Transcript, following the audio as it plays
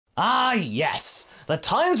Ah yes, the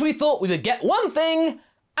times we thought we would get one thing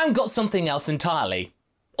and got something else entirely.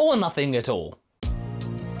 Or nothing at all.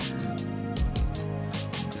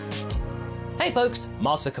 Hey folks,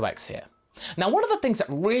 MasakoX here. Now one of the things that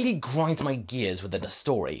really grinds my gears within a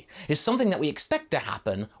story is something that we expect to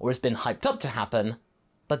happen or has been hyped up to happen,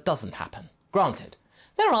 but doesn't happen. Granted,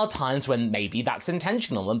 there are times when maybe that's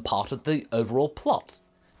intentional and part of the overall plot.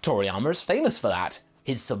 Toriyama is famous for that,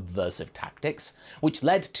 his subversive tactics, which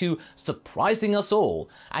led to surprising us all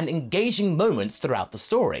and engaging moments throughout the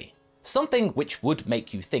story. Something which would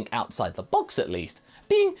make you think outside the box at least,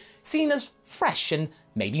 being seen as fresh and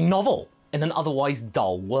maybe novel in an otherwise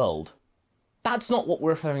dull world. That's not what we're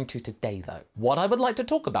referring to today though. What I would like to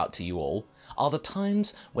talk about to you all are the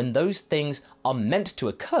times when those things are meant to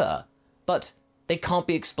occur, but they can't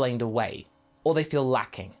be explained away, or they feel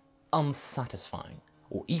lacking, unsatisfying,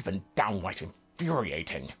 or even downright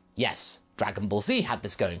infuriating. Yes, Dragon Ball Z had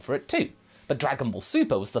this going for it too, but Dragon Ball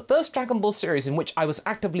Super was the first Dragon Ball series in which I was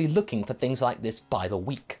actively looking for things like this by the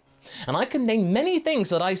week. And I can name many things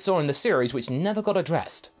that I saw in the series which never got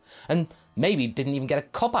addressed, and maybe didn't even get a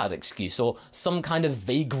cop-out excuse or some kind of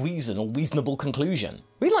vague reason or reasonable conclusion.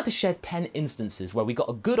 We'd like to share 10 instances where we got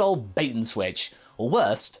a good old bait and switch, or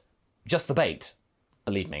worst, just the bait.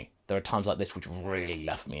 Believe me, there are times like this which really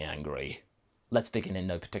left me angry. Let's begin in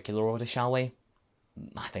no particular order, shall we?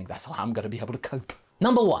 I think that's how I'm going to be able to cope.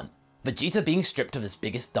 Number 1. Vegeta being stripped of his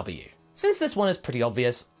biggest W. Since this one is pretty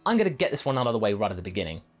obvious, I'm going to get this one out of the way right at the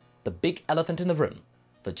beginning. The big elephant in the room.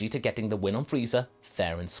 Vegeta getting the win on Frieza,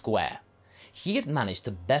 fair and square. He had managed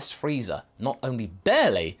to best Frieza, not only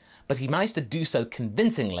barely, but he managed to do so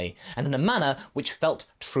convincingly and in a manner which felt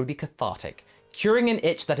truly cathartic, curing an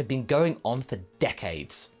itch that had been going on for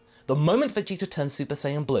decades. The moment Vegeta turned Super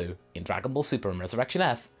Saiyan Blue in Dragon Ball Super and Resurrection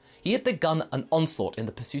F, he had begun an onslaught in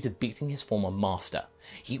the pursuit of beating his former master.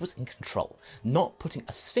 He was in control, not putting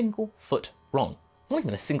a single foot wrong, not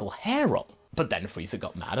even a single hair wrong. But then Frieza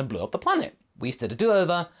got mad and blew up the planet. We did a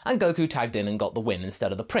do-over, and Goku tagged in and got the win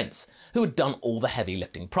instead of the Prince, who had done all the heavy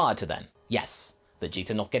lifting prior to then. Yes,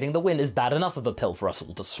 Vegeta not getting the win is bad enough of a pill for us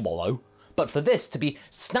all to swallow, but for this to be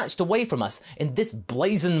snatched away from us in this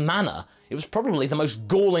brazen manner, it was probably the most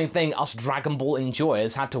galling thing us Dragon Ball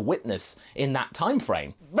enjoyers had to witness in that time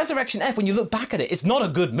frame. Resurrection F, when you look back at it, it's not a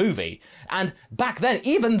good movie, and back then,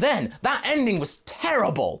 even then, that ending was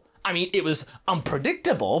terrible. I mean, it was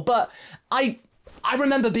unpredictable, but I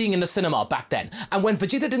remember being in the cinema back then, and when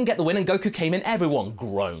Vegeta didn't get the win and Goku came in, everyone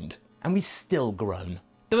groaned. And we still groan.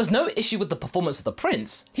 There was no issue with the performance of the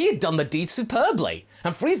Prince. He had done the deed superbly,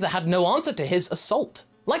 and Frieza had no answer to his assault.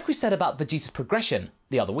 Like we said about Vegeta's progression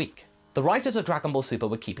the other week, the writers of Dragon Ball Super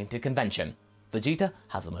were keeping to convention. Vegeta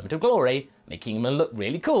has a moment of glory, making him look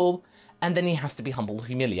really cool, and then he has to be humbled,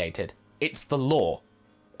 humiliated. It's the law,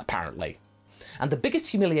 apparently. And the biggest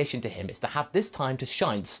humiliation to him is to have this time to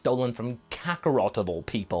shine stolen from Kakarot of all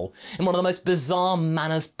people in one of the most bizarre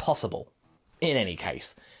manners possible. In any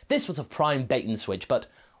case, this was a prime bait and switch, but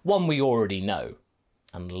one we already know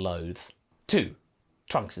and loathe. 2.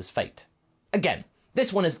 Trunks' fate. Again,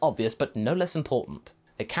 this one is obvious but no less important.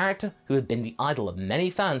 The character who had been the idol of many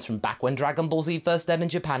fans from back when Dragon Ball Z first aired in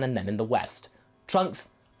Japan and then in the West.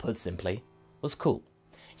 Trunks, put simply, was cool.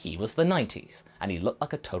 He was the 90s, and he looked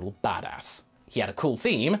like a total badass. He had a cool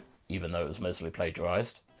theme, even though it was mostly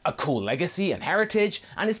plagiarized, a cool legacy and heritage,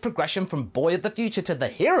 and his progression from boy of the future to the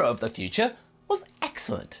hero of the future was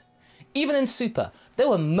excellent. Even in Super, there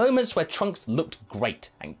were moments where Trunks looked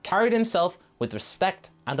great and carried himself with respect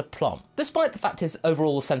and aplomb, despite the fact his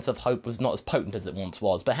overall sense of hope was not as potent as it once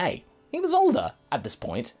was. But hey, he was older at this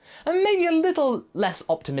point, and maybe a little less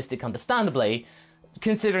optimistic understandably,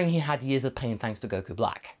 considering he had years of pain thanks to Goku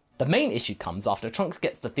Black. The main issue comes after Trunks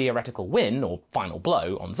gets the theoretical win, or final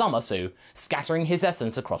blow, on Zamasu, scattering his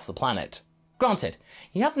essence across the planet. Granted,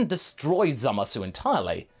 he hadn't destroyed Zamasu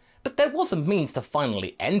entirely, but there was a means to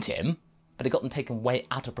finally end him, but it got them taken way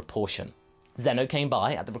out of proportion. Zeno came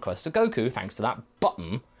by at the request of Goku, thanks to that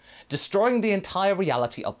button, destroying the entire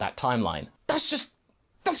reality of that timeline. That's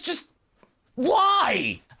just...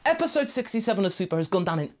 why? Episode 67 of Super has gone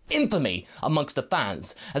down in infamy amongst the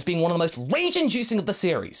fans as being one of the most rage-inducing of the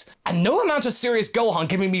series, and no amount of serious Gohan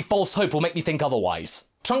giving me false hope will make me think otherwise.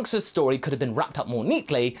 Trunks' story could have been wrapped up more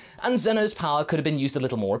neatly, and Zeno's power could have been used a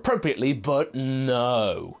little more appropriately, but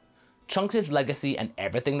no. Trunks' legacy and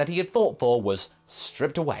everything that he had fought for was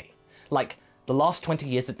stripped away, like the last 20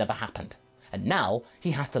 years had never happened, and now he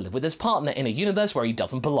has to live with his partner in a universe where he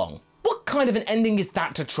doesn't belong. What kind of an ending is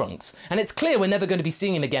that to Trunks? And it's clear we're never going to be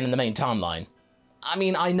seeing him again in the main timeline. I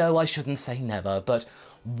mean, I know I shouldn't say never, but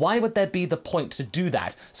why would there be the point to do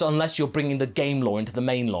that? So unless you're bringing the game lore into the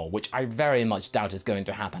main lore, which I very much doubt is going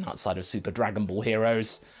to happen outside of Super Dragon Ball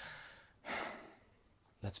Heroes.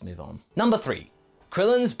 Let's move on. Number 3,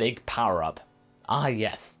 Krillin's big power-up. Ah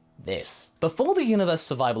yes, this. Before the universe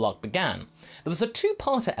survival arc began, there was a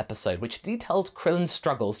 2-parter episode which detailed Krillin's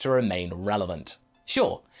struggles to remain relevant.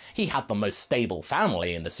 Sure, he had the most stable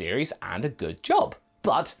family in the series and a good job,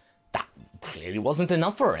 but that clearly wasn't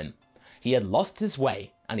enough for him. He had lost his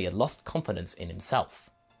way and he had lost confidence in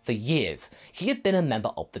himself. For years, he had been a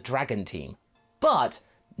member of the Dragon Team, but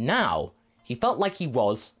now he felt like he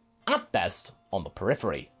was, at best, on the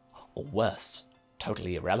periphery, or worse,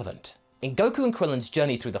 totally irrelevant. In Goku and Krillin's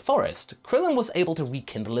journey through the forest, Krillin was able to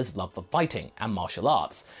rekindle his love for fighting and martial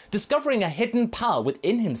arts, discovering a hidden power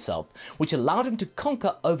within himself which allowed him to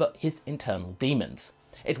conquer over his internal demons.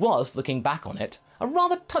 It was, looking back on it, a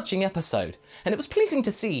rather touching episode, and it was pleasing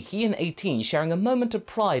to see he and 18 sharing a moment of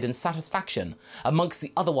pride and satisfaction amongst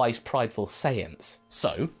the otherwise prideful Saiyans.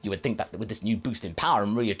 So, you would think that with this new boost in power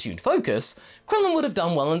and reattuned focus, Krillin would have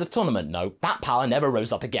done well in the tournament. No, that power never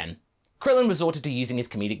rose up again. Krillin resorted to using his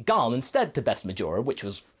comedic guile instead to best Majora, which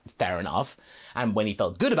was fair enough, and when he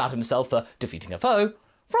felt good about himself for defeating a foe,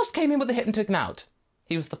 Frost came in with a hit and took him out.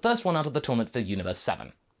 He was the first one out of the tournament for Universe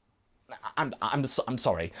 7. I'm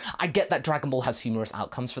sorry. I get that Dragon Ball has humorous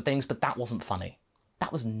outcomes for things, but that wasn't funny.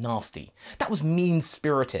 That was nasty. That was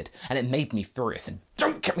mean-spirited, and it made me furious, and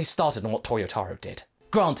don't get me started on what Toyotaro did.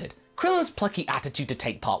 Granted, Krillin's plucky attitude to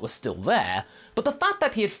take part was still there, but the fact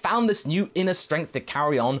that he had found this new inner strength to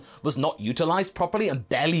carry on was not utilized properly and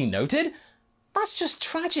barely noted? That's just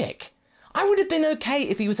tragic. I would have been okay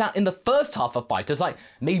if he was out in the first half of Fighters, like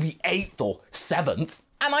maybe 8th or 7th.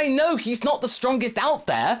 And I know he's not the strongest out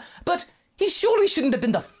there, but he surely shouldn't have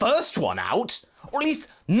been the first one out, or at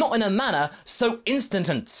least not in a manner so instant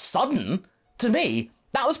and sudden. To me,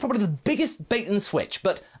 that was probably the biggest bait and switch,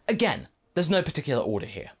 but again, there's no particular order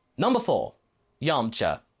here. Number 4,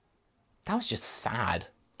 Yamcha. That was just sad.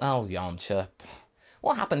 Oh, Yamcha.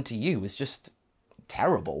 What happened to you was just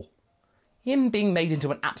terrible. Him being made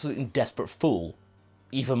into an absolute and desperate fool,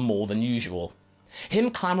 even more than usual. Him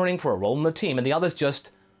clamouring for a role in the team and the others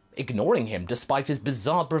just ignoring him despite his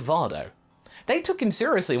bizarre bravado. They took him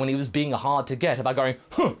seriously when he was being hard to get by going,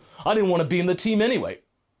 I didn't want to be in the team anyway.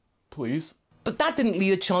 Please. But that didn't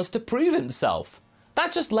lead a chance to prove himself.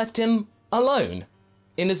 That just left him alone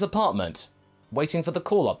in his apartment, waiting for the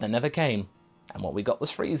call-up that never came. And what we got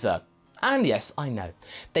was Frieza. And yes, I know,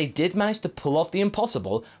 they did manage to pull off the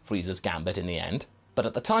impossible, Frieza's gambit in the end, but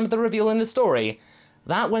at the time of the reveal in the story,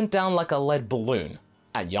 that went down like a lead balloon,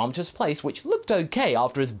 and Yamcha's place, which looked okay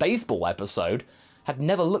after his baseball episode, had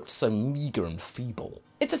never looked so meagre and feeble.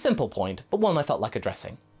 It's a simple point, but one I felt like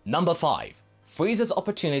addressing. Number 5, Frieza's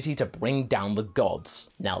opportunity to bring down the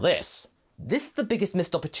gods. Now this is the biggest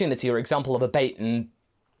missed opportunity or example of a bait and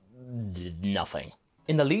nothing.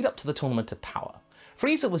 In the lead up to the Tournament of Power,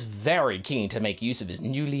 Frieza was very keen to make use of his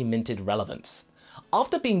newly minted relevance.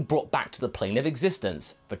 After being brought back to the plane of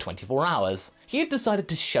existence for 24 hours, he had decided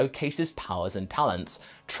to showcase his powers and talents,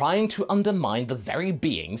 trying to undermine the very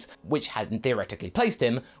beings which had theoretically placed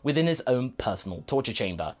him within his own personal torture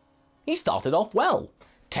chamber. He started off well,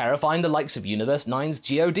 terrifying the likes of Universe 9's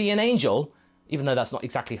God and Angel, even though that's not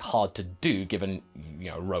exactly hard to do given,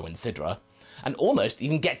 Ro and Sidra, and almost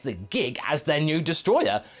even gets the gig as their new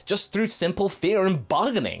destroyer, just through simple fear and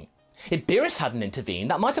bargaining. If Beerus hadn't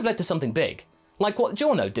intervened, that might have led to something big, like what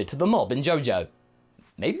Giorno did to the mob in JoJo.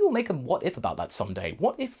 Maybe we'll make a what if about that someday.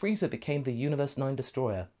 What if Frieza became the Universe 9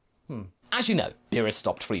 destroyer? As you know, Beerus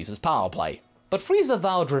stopped Frieza's power play, but Frieza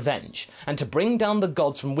vowed revenge, and to bring down the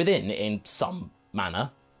gods from within in some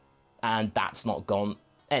manner, and that's not gone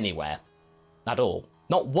anywhere. At all.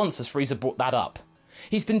 Not once has Frieza brought that up.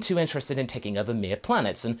 He's been too interested in taking over mere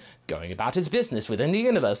planets and going about his business within the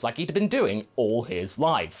universe like he'd been doing all his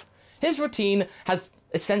life. His routine has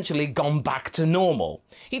essentially gone back to normal.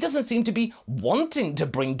 He doesn't seem to be wanting to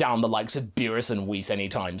bring down the likes of Beerus and Whis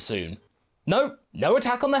anytime soon. No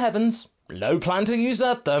attack on the heavens, no plan to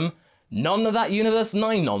usurp them, none of that Universe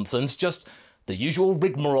 9 nonsense, just the usual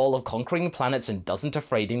rigmarole of conquering planets and doesn't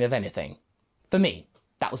afraiding of anything. For me,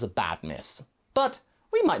 that was a bad miss. But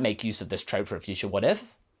we might make use of this trope for a future what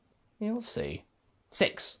if. You'll see.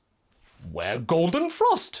 6. Wear Golden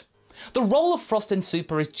Frost. The role of Frost in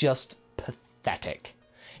Super is just pathetic.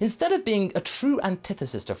 Instead of being a true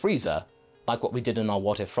antithesis to Frieza, like what we did in our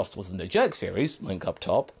What If Frost Was the Jerk series, link up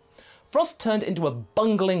top, Frost turned into a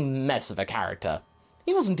bungling mess of a character.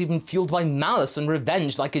 He wasn't even fueled by malice and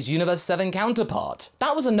revenge like his Universe 7 counterpart.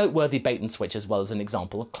 That was a noteworthy bait and switch as well as an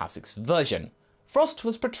example of classic subversion. Frost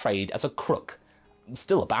was portrayed as a crook,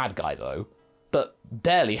 Still a bad guy though, but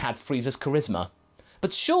barely had Frieza's charisma.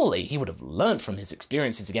 But surely he would have learnt from his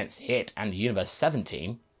experiences against Hit and the Universe 7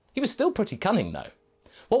 team. He was still pretty cunning though.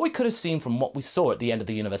 What we could have seen from what we saw at the end of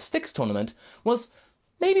the Universe 6 tournament was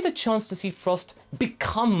maybe the chance to see Frost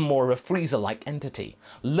become more of a Frieza-like entity,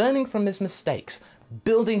 learning from his mistakes,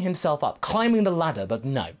 building himself up, climbing the ladder, but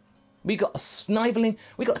no. We got a sniveling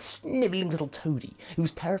little toady who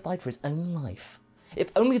was terrified for his own life. If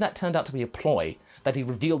only that turned out to be a ploy, that he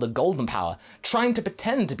revealed a golden power, trying to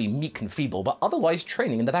pretend to be meek and feeble, but otherwise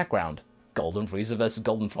training in the background. Golden Frieza versus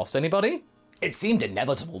Golden Frost, anybody? It seemed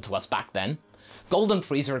inevitable to us back then. Golden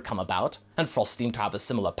Frieza had come about, and Frost seemed to have a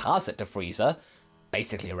similar power set to Frieza,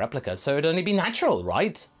 basically a replica, so it'd only be natural,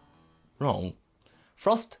 right? Wrong.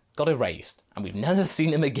 Frost got erased, and we've never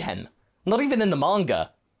seen him again. Not even in the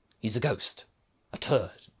manga. He's a ghost. A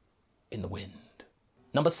turd. In the wind.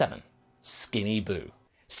 Number 7. Skinny Buu.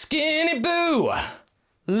 Skinny Buu!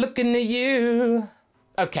 Looking at you.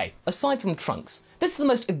 Okay, aside from Trunks, this is the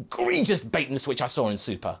most egregious bait and switch I saw in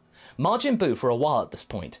Super. Majin Buu, for a while at this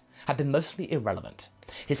point, had been mostly irrelevant.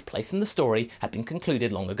 His place in the story had been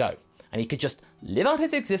concluded long ago, and he could just live out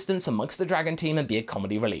his existence amongst the Dragon Team and be a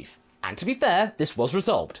comedy relief. And to be fair, this was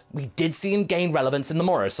resolved. We did see him gain relevance in the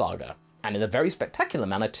Moro saga, and in a very spectacular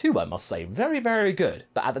manner too, I must say. Very, very good.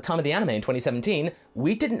 But at the time of the anime in 2017,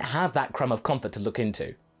 we didn't have that crumb of comfort to look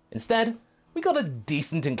into. Instead, we got a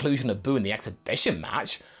decent inclusion of Buu in the exhibition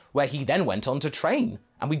match, where he then went on to train,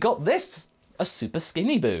 and we got this, a super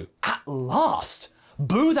skinny Buu. At last!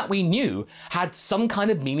 Buu that we knew had some kind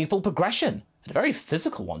of meaningful progression. A very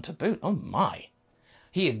physical one to boot, oh my.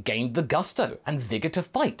 He had gained the gusto and vigour to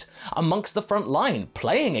fight, amongst the front line,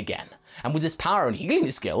 playing again. And with his power and healing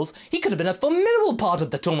skills, he could have been a formidable part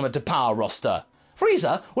of the Tournament of Power roster.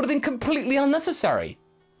 Frieza would have been completely unnecessary.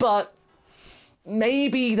 But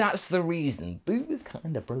maybe that's the reason. Buu is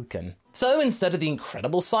kinda broken. So instead of the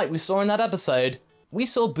incredible sight we saw in that episode, we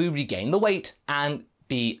saw Buu regain the weight and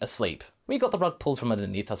be asleep. We got the rug pulled from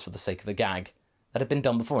underneath us for the sake of a gag. That had been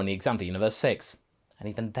done before in the exam for Universe 6. And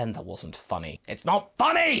even then that wasn't funny. It's not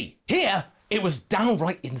funny! Here, it was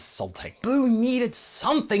downright insulting. Buu needed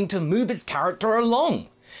something to move its character along.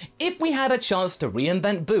 If we had a chance to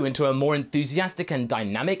reinvent Buu into a more enthusiastic and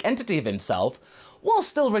dynamic entity of himself, while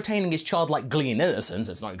still retaining his childlike glee and innocence,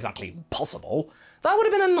 it's not exactly impossible, that would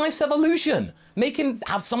have been a nice evolution. Make him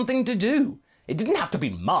have something to do. It didn't have to be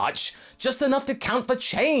much, just enough to count for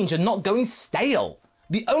change and not going stale.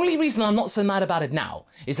 The only reason I'm not so mad about it now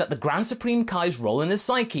is that the Grand Supreme Kai's role in his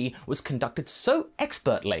psyche was conducted so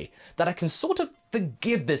expertly that I can sort of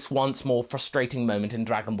forgive this once more frustrating moment in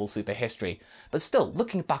Dragon Ball Super history, but still,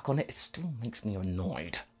 looking back on it, it still makes me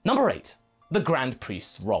annoyed. Number 8, the Grand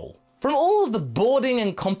Priest's role. From all of the boarding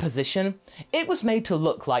and composition, it was made to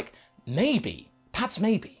look like maybe, perhaps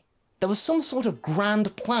maybe, there was some sort of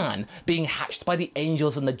grand plan being hatched by the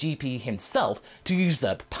Angels and the GP himself to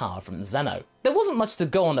usurp power from Zeno. There wasn't much to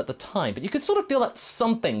go on at the time, but you could sort of feel that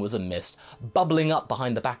something was amiss, bubbling up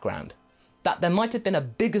behind the background. That there might have been a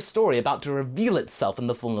bigger story about to reveal itself in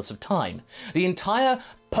the fullness of time. The entire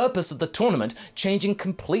purpose of the tournament changing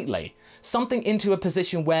completely. Something into a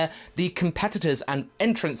position where the competitors and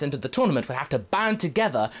entrants into the tournament would have to band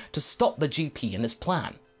together to stop the GP and his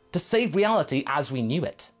plan. To save reality as we knew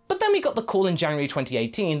it. But then we got the call in January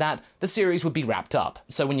 2018 that the series would be wrapped up.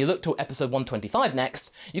 So when you look to episode 125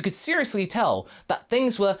 next, you could seriously tell that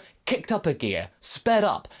things were kicked up a gear, sped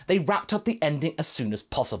up. They wrapped up the ending as soon as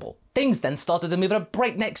possible. Things then started to move at a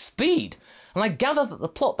breakneck speed. And I gather that the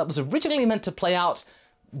plot that was originally meant to play out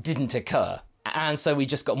didn't occur. And so we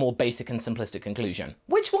just got a more basic and simplistic conclusion.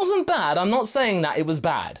 Which wasn't bad, I'm not saying that it was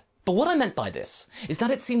bad. But what I meant by this is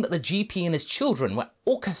that it seemed that the GP and his children were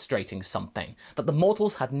orchestrating something that the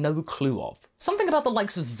mortals had no clue of. Something about the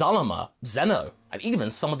likes of Zalama, Zeno, and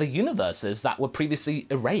even some of the universes that were previously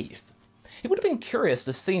erased. It would have been curious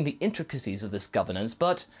to see the intricacies of this governance,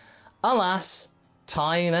 but alas,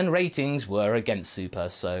 time and ratings were against Super,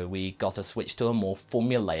 so we got to switch to a more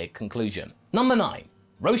formulaic conclusion. Number 9,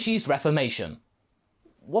 Roshi's Reformation.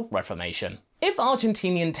 What Reformation? If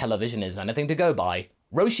Argentinian television is anything to go by,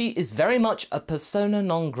 Roshi is very much a persona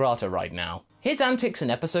non grata right now. His antics in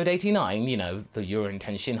episode 89, you know, the Yurin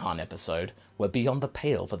Tenshinhan episode, were beyond the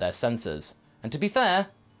pale for their censors. And to be fair,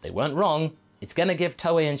 they weren't wrong. It's gonna give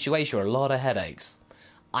Toei and Shueisha a lot of headaches.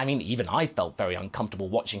 I mean, even I felt very uncomfortable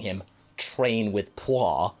watching him train with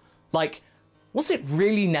Poir. Like, was it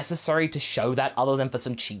really necessary to show that other than for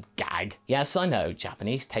some cheap gag? Yes, I know,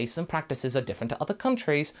 Japanese tastes and practices are different to other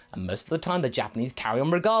countries, and most of the time the Japanese carry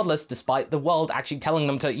on regardless, despite the world actually telling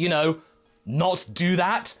them to, you know, not do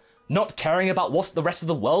that? Not caring about what the rest of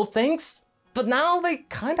the world thinks? But now they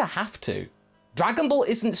kinda have to. Dragon Ball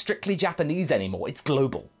isn't strictly Japanese anymore, it's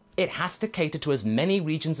global. It has to cater to as many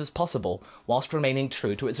regions as possible whilst remaining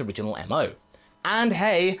true to its original MO. And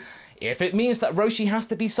hey, if it means that Roshi has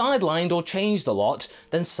to be sidelined or changed a lot,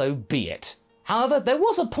 then so be it. However, there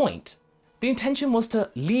was a point. The intention was to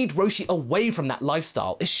lead Roshi away from that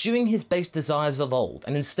lifestyle, eschewing his base desires of old,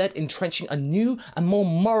 and instead entrenching a new and more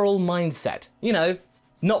moral mindset. You know,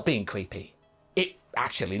 not being creepy. It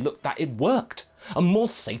actually looked that it worked. A more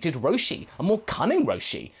sated Roshi, a more cunning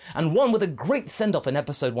Roshi, and one with a great send-off in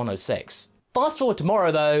episode 106. Fast forward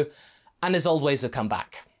tomorrow though, and his old ways have come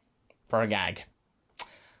back. For a gag.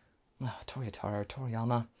 Oh,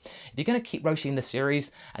 Toriyama. If you're gonna keep Roshi in the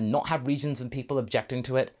series and not have regions and people objecting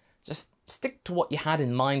to it, just stick to what you had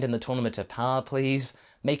in mind in the Tournament of Power, please.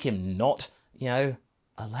 Make him not, you know,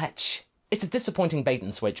 a lech. It's a disappointing bait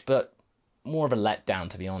and switch, but more of a letdown,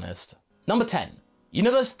 to be honest. Number 10.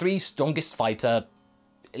 Universe 3's strongest fighter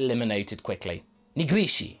eliminated quickly.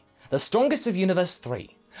 Nigrishi, the strongest of Universe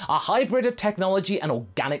 3. A hybrid of technology and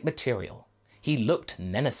organic material. He looked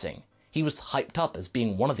menacing. He was hyped up as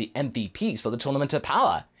being one of the MVPs for the Tournament of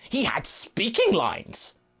Power. He had speaking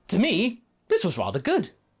lines. To me, this was rather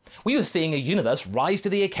good. We were seeing a universe rise to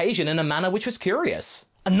the occasion in a manner which was curious.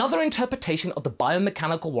 Another interpretation of the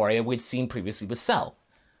biomechanical warrior we'd seen previously with Cell.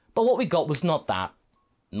 But what we got was not that.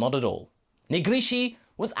 Not at all. Nigrishi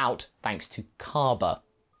was out thanks to Kaba.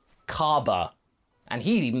 And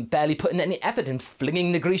he'd even barely put in any effort in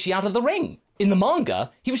flinging Nigrishi out of the ring. In the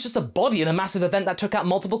manga, he was just a body in a massive event that took out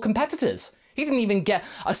multiple competitors. He didn't even get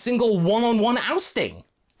a single one-on-one ousting.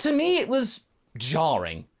 To me, it was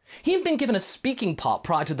jarring. He had been given a speaking part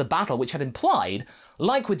prior to the battle, which had implied,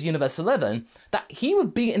 like with Universe 11, that he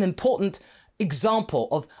would be an important example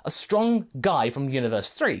of a strong guy from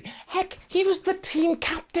Universe 3. Heck, he was the team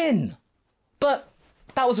captain! But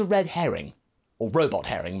that was a red herring. Or robot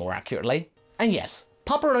herring, more accurately. And yes,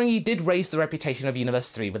 Paparoni did raise the reputation of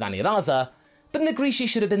Universe 3 with Aniraza, but Nigrishi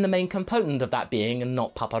should have been the main component of that being and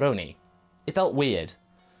not Paparoni. It felt weird.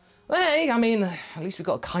 Hey, I mean, at least we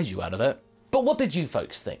got a kaiju out of it. But what did you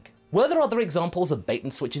folks think? Were there other examples of bait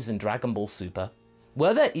and switches in Dragon Ball Super?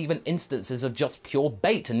 Were there even instances of just pure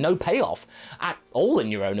bait and no payoff at all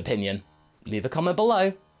in your own opinion? Leave a comment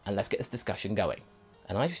below and let's get this discussion going.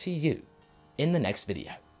 And I see you in the next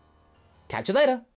video. Catch you later.